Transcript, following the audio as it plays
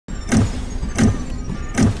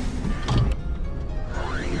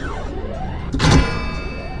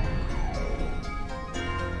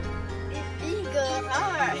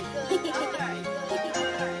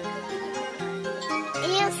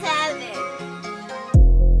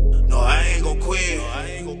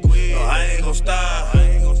gon' stop.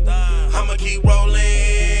 I'ma keep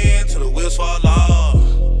rolling till the wheels fall off.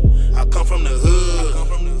 I come from the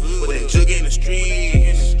hood, where they jug in the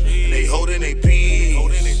streets, and they holding they peace,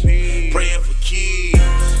 praying for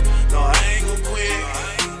kids. No, I ain't gon' quit.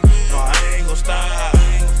 No, I ain't gon' stop.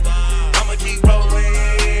 I'ma keep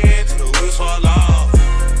rolling till the wheels fall off.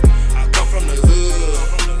 I come from the hood,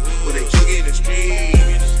 where they jug in the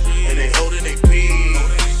streets, and they holding they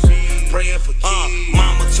peace, praying for kids.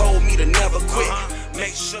 Mama told me to never quit.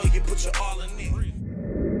 Make sure you put your all in it.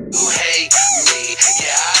 You hate me,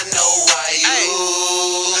 yeah, I know why you,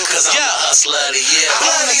 cause I'm a hustler of the year.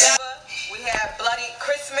 We have Bloody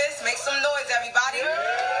Christmas. Make some noise, everybody.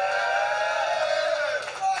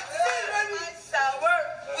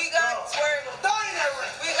 We got Twork.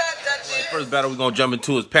 We got Dutchie. First battle we're gonna jump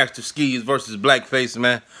into is Pastor Skeez versus Blackface,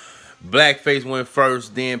 man. Blackface went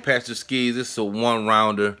first, then Pastor Skeez. It's a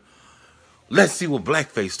one-rounder. Let's see what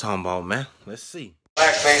Blackface talking about, man. Let's see.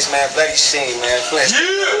 Blackface, man, bloody scene, man. FLINT.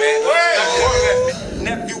 Yeah,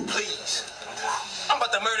 nephew, please. I'm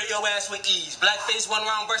about to murder your ass with ease. Blackface 1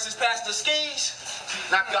 round versus Pastor Skeez.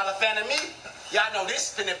 Now, if y'all a fan of me, y'all know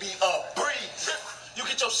this finna be a breeze. You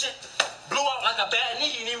get your shit blew out like a bad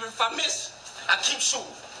knee, and even if I miss, I keep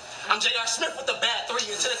shooting. I'm J.R. Smith with the bad 3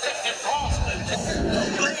 until the second palms.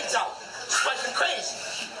 Blades out, swiping crazy.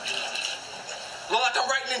 Look like I'm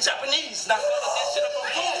writing in Japanese. Now, y'all look that shit up on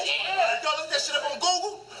Google. Y'all look that shit up on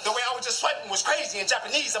Google. The way I was just swiping was crazy in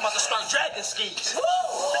Japanese. I'm about to start dragging Skeez.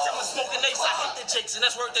 Bitch, I'm a smoking ace. I hate the chicks, and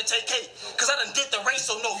that's worth the take cake. Cause I done did the race,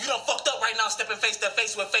 so no, you done fucked up right now stepping face to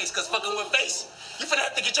face with face. Cause fucking with face, you finna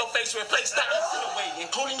have to get your face replaced. That instant away,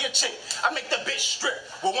 including your chick. I make the bitch strip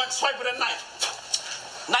with one swipe of the knife.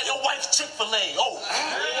 Now your wife's Chick-fil-A. Oh.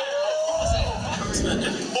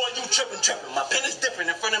 Boy, you tripping. My pen is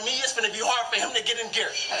different. In front of me, it's finna be hard for him to get in gear.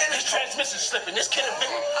 And his transmission's slipping. This kid is big.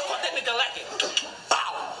 I caught that nigga lacking.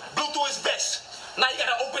 Bow. Blew through his vest. Now you got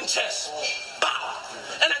an open chest. Bow.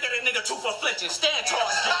 And I got a nigga 2 for flinching. Stand tall.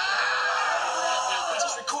 We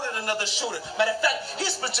just recruited another shooter. Matter of fact, he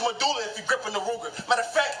split your medulla if you gripping the Ruger. Matter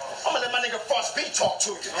of fact, I'm gonna let my nigga Frost B talk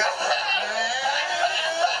to you.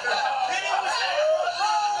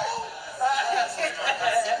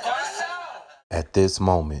 At this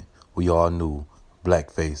moment, we all knew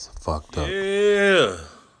Blackface fucked up. Yeah.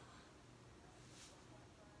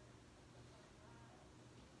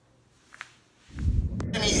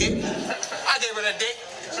 I gave her the dick.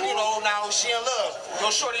 You know, now she in love. Yo,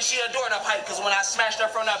 shorty, she adored her pipe, because when I smashed her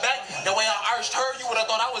from the back, the way I arched her, you would have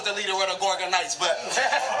thought I was the leader of the Gorgon Knights, but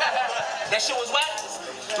that shit was whack.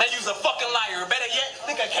 Man, you's a fucking liar. Better yet,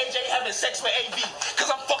 think of KJ having sex with AV, because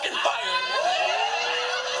I'm fucking fired.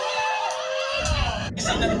 It's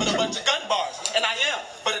nothing but a bunch of gun bars, and I am,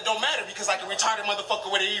 but it don't matter because I can retarded motherfucker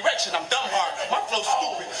with an erection. I'm dumb hard. My flow's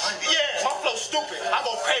stupid. Yeah, my flow's stupid. I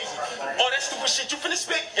go crazy. All that stupid shit you finna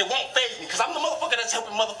spit, it won't faze me because I'm the motherfucker that's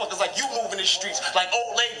helping motherfuckers like you move in the streets like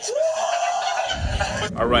old ladies.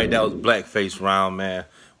 All right, that was Blackface round, man.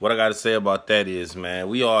 What I got to say about that is, man,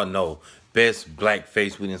 we all know best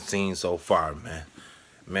Blackface we done seen so far, man.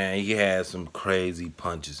 Man, he had some crazy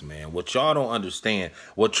punches, man. What y'all don't understand,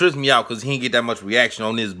 what trips me out, because he didn't get that much reaction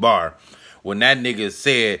on this bar, when that nigga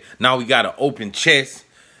said, now we got an open chest,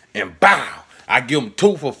 and bow, I give him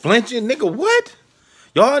 2 for flinching. Nigga, what?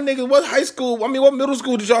 Y'all niggas, what high school, I mean, what middle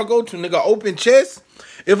school did y'all go to, nigga? Open chest?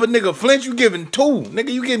 If a nigga flinch, you giving 2.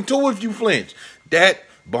 Nigga, you getting 2 if you flinch. That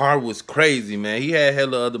bar was crazy, man. He had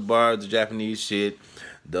hella other bars, the Japanese shit.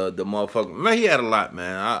 The motherfucker, man, he had a lot,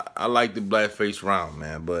 man. I like the Blackface round,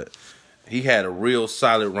 man, but he had a real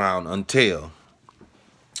solid round until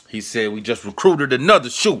he said we just recruited another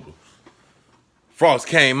shooter. Frost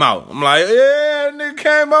came out. I'm like, yeah, nigga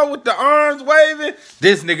came out with the arms waving.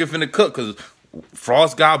 This nigga finna cook, cause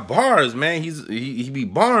Frost got bars, man. He be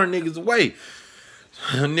barring niggas away.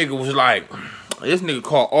 Nigga was like, this nigga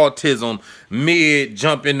called autism mid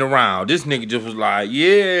jumping around. This nigga just was like,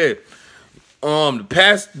 yeah. The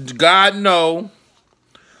past God no.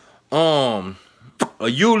 A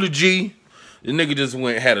eulogy. The nigga just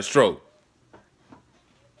had a stroke.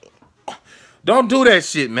 Don't do that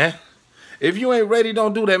shit, man. If you ain't ready,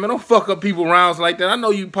 don't do that, man. Don't fuck up people rounds like that. I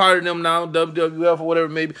know you part of them now, WWF or whatever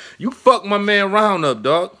it may be. You fuck my man round up,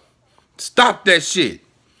 dog. Stop that shit.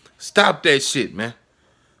 Stop that shit, man.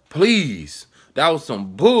 Please. That was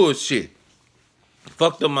some bullshit.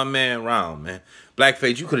 Fucked up my man round, man.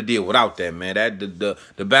 Blackface, you could have did without that, man. That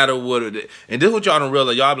the battle would have, and this is what y'all don't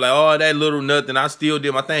realize. Y'all be like, oh, that little nothing. I still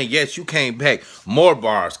did my thing. Yes, you came back. More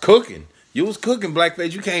bars cooking. You was cooking,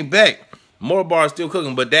 Blackface. You came back. More bars still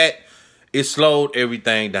cooking, but that it slowed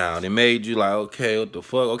everything down. It made you like, okay, what the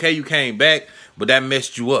fuck? Okay, you came back, but that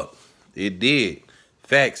messed you up. It did.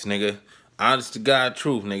 Facts, nigga. Honest to God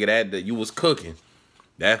truth, nigga. That you was cooking.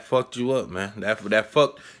 That fucked you up, man. That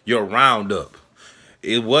fucked your round up.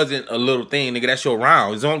 It wasn't a little thing, nigga. That's your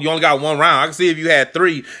round. You only got one round. I can see if you had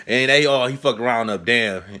 3 and he fucked the round up.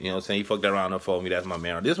 Damn. You know what I'm saying? He fucked that round up for me. That's my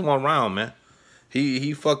man. This one round, man.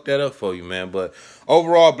 He fucked that up for you, man. But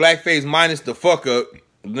overall, Blackface minus the fuck up,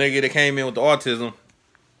 nigga that came in with the autism.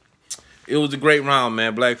 It was a great round,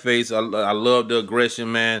 man. Blackface, I love the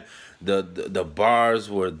aggression, man. The bars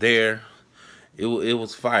were there. It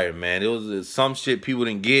was fire, man. It was some shit people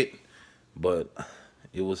didn't get, but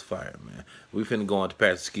it was fire, man. We finna go on to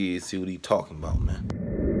Pastor Skeez, see what he talking about, man.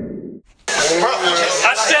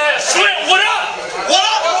 I said, Flint, what up? What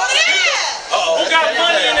up? Yeah! Who got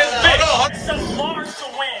money in this bitch? Some bars to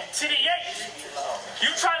win. TDH.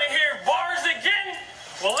 You trying to hear bars again?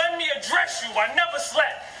 Well, let me address you. I never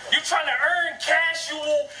slept. You trying to earn cash, you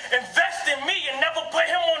will invest in me and never put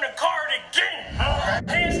him on the card again.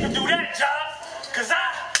 Hands can do that job, cause I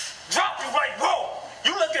drop you like, whoa,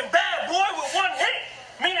 you looking bad, boy, with one hit.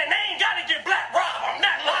 Meaning they ain't gotta get black rob. I'm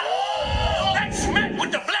not lying. That's Smith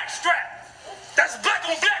with the black strap. That's black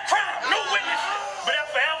on black crime. No witnesses. But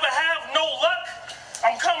if I ever have no luck,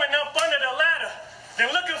 I'm coming up under the ladder.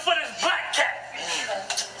 Then looking for this black cat.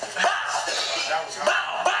 Bow.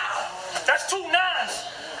 Bow. Bow. That's 2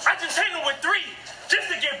 9s. I just hit him with 3 just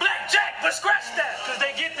to get blackjack. But scratch that, cause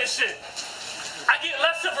they get this shit. I get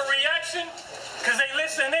less of a reaction cause they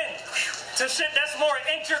listen in to shit that's more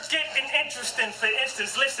intricate and interesting. For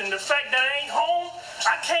instance, listen, the fact that I ain't home,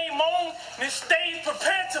 I came on and stayed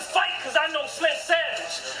prepared to fight because I know Flint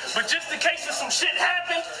savage. But just in case of some shit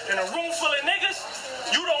happened in a room full of niggas,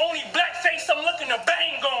 you the only black face I'm looking to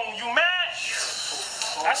bang on. You mad?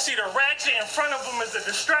 I see the ratchet in front of him as a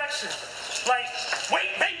distraction. Like, wait,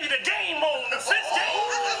 baby, the game on, the 5th game.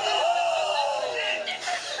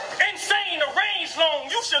 Insane, the range long,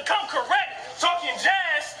 you should come correct. Talking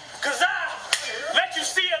jazz, cause I let you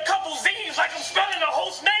see a couple Z's like I'm spelling the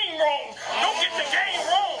host name wrong. Don't get the game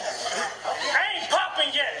wrong. I ain't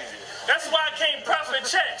popping yet. That's why I can't profit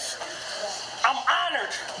checks. I'm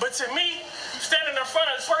honored, but to me, standing in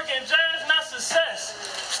front of twerking jazz, not success.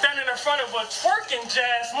 Standing in front of a twerking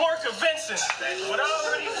jazz, more convincing. But I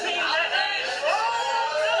already seen that.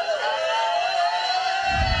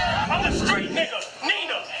 I'm a street nigga,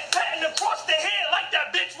 Nina, patting across the head like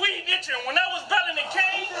that bitch weed itching. When I was belling the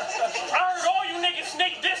cane, I heard all you niggas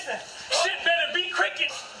snake dissing. Shit better be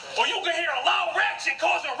crickets, or you can hear a loud ratchet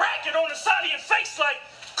causing racket on the side of your face like,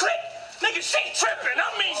 click, nigga, she tripping. I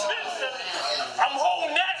mean, I'm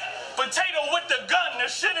holding that potato with the gun. The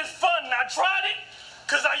shit is fun. I tried it,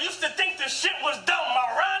 cause I used to think this shit was dumb.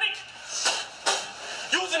 Ironic,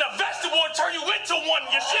 using a vegetable will turn you into one.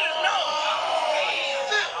 Your shit is numb.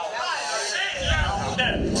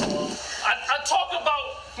 I talk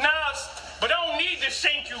about knives, but I don't need to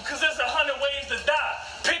shank you, cause there's 100 ways to die.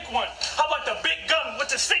 Pick one. How about the big gun with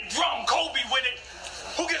the sick drum, Kobe with it?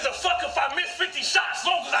 Who gives a fuck if I miss 50 shots,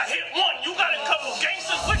 long as I hit one? You got a couple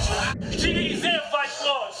gangsters with you? GDs and vice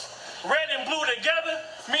laws. Red and blue together,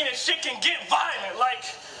 meaning shit can get violent.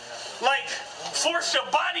 Like force your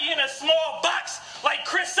body in a small box, like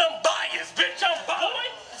Chris, I'm biased, bitch, I'm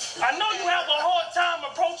biased. I know you have a hard time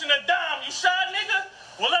approaching a dime, you shy nigga?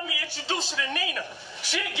 Well, let me introduce you to Nina.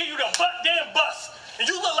 She'll give you the butt damn bust. And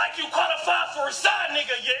you look like you qualified for a side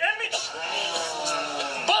nigga, your image?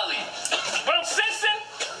 Bully. But I'm sensing,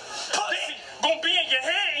 pussy gonna be in your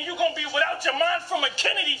head and you gonna be without your mind from a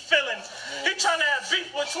Kennedy feeling. He trying to have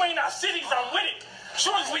beef between our cities, I'm with it.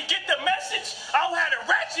 Soon as we get the message, I'll have a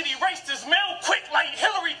ratchet erase this mail quick like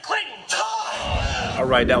Hillary Clinton. All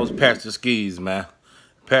right, that was Pastor Skeez, man.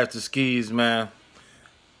 Pastor Skeez, man.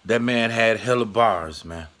 That man had hella bars,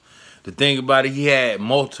 man. The thing about it, he had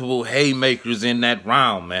multiple haymakers in that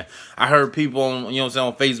round, man. I heard people on, you know what I'm saying,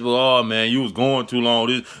 on Facebook, oh, man, you was going too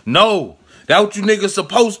long. No, that's what you niggas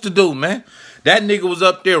supposed to do, man. That nigga was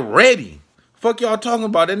up there ready. Fuck y'all talking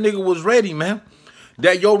about? That nigga was ready, man.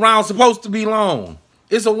 That your round supposed to be long.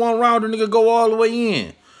 It's a one rounder, nigga, go all the way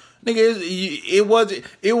in. Nigga,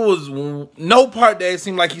 it was no part that it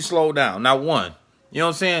seemed like he slowed down. Not one. You know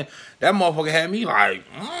what I'm saying? That motherfucker had me like,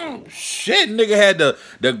 shit. Nigga had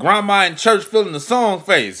the grandma in church feeling the song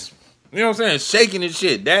face. You know what I'm saying? Shaking and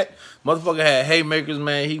shit. That motherfucker had haymakers,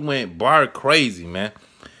 man. He went bar crazy, man.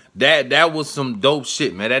 That was some dope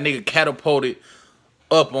shit, man. That nigga catapulted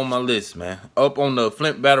up on my list, man. Up on the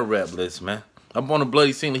Flint battle rap list, man. Up on the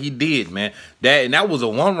bloody scene he did, man. That was a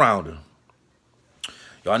one-rounder.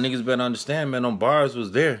 Y'all niggas better understand, man. Them bars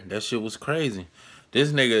was there. That shit was crazy.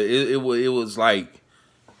 This nigga, it was like,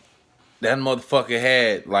 that motherfucker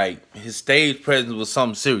had, like, his stage presence was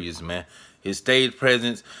something serious, man. His stage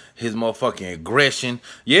presence, his motherfucking aggression.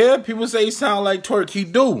 Yeah, people say he sound like Twork. He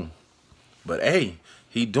do. But, hey,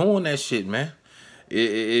 he doing that shit, man.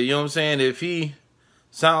 You know what I'm saying? If he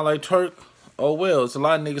sound like Twork, oh, well. It's a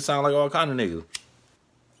lot of niggas sound like all kind of niggas.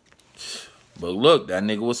 But, look, that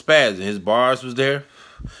nigga was spazzing. His bars was there.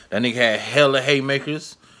 That nigga had hella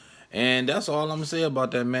haymakers. And that's all I'm going to say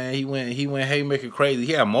about that, man. He went haymaker crazy.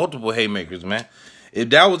 He had multiple haymakers, man. If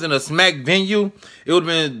that was in a smack venue, it would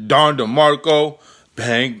have been Don DeMarco,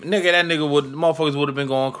 bang. Nigga, that nigga motherfuckers would have been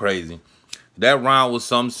going crazy. That round was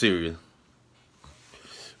something serious.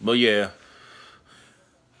 But yeah,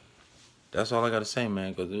 that's all I got to say,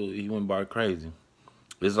 man, because he went bar crazy.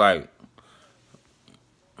 It's like,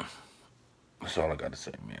 that's all I got to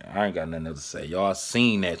say, man. I ain't got nothing else to say. Y'all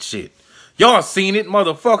seen that shit. Y'all seen it,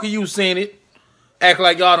 motherfucker. You seen it. Act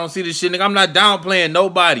like y'all don't see this shit, nigga. I'm not downplaying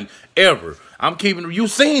nobody, ever. I'm keeping it. You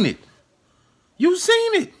seen it. You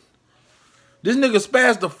seen it. This nigga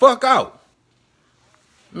spazzed the fuck out.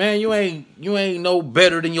 Man, you ain't no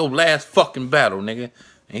better than your last fucking battle, nigga.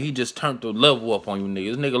 And he just turned the level up on you,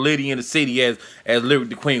 nigga. This nigga Liddy in the city, as Lyric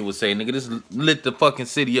the Queen would say, nigga. This lit the fucking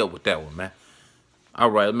city up with that one, man. All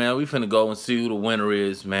right, man. We finna go and see who the winner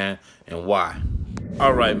is, man, and why.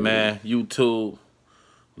 All right, man. YouTube,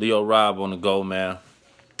 Leo Rob on the go, man.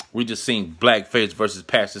 We just seen Blackface versus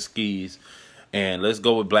Pastor Skeez. And let's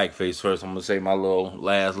go with Blackface first. I'm going to say my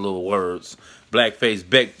last little words.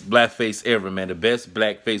 Blackface ever, man. The best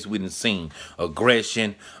Blackface we done seen.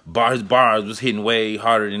 Aggression. His bars was hitting way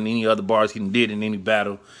harder than any other bars he did in any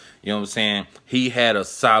battle. You know what I'm saying? He had a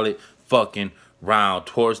solid fucking round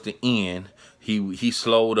towards the end. He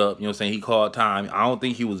slowed up. You know what I'm saying? He called time. I don't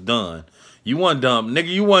think he was done. You wasn't done. Nigga,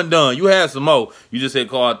 you wasn't done. You had some more. You just had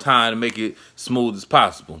called time to make it smooth as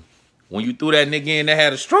possible. When you threw that nigga in that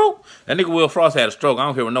had a stroke, that nigga Will Frost had a stroke. I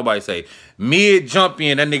don't care what nobody say. Mid jump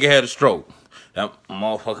in, that nigga had a stroke. That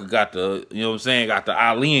motherfucker got the, you know what I'm saying, got the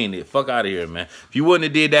Ali in it. Fuck out of here, man. If you wouldn't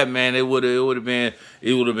have did that, man, it would have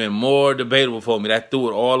been more debatable for me. That threw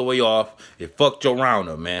it all the way off. It fucked your round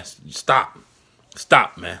up, man. Stop.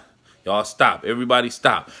 Stop, man. Y'all stop. Everybody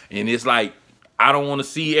stop. And it's like, I don't want to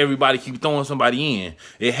see everybody keep throwing somebody in.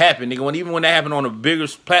 It happened, nigga. Even when that happened on a bigger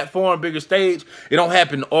platform, bigger stage, it don't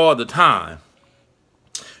happen all the time.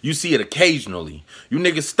 You see it occasionally. You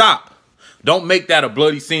niggas stop. Don't make that a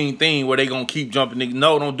bloody scene thing where they gonna keep jumping niggas.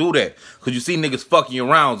 No, don't do that. Because you see niggas fucking your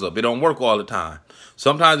rounds up. It don't work all the time.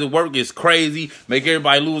 Sometimes it work, it's crazy, make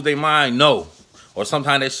everybody lose their mind. No. Or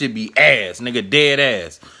sometimes that shit be ass, nigga, dead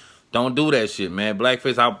ass. Don't do that shit, man.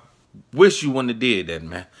 Blackface, I wish you wouldn't have did that,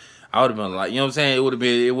 man. I would have been like, you know what I'm saying?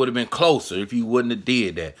 It would have been closer if you wouldn't have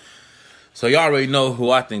did that. So y'all already know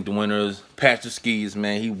who I think the winner is. Pastor Skeez,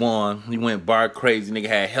 man. He won. He went bar crazy. Nigga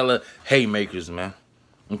had hella haymakers, man.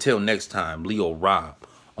 Until next time, Leo Rob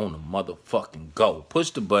on the motherfucking go.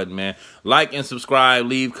 Push the button, man. Like and subscribe.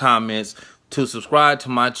 Leave comments. To subscribe to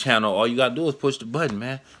my channel, all you gotta do is push the button,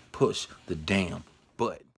 man. Push the damn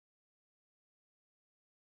button.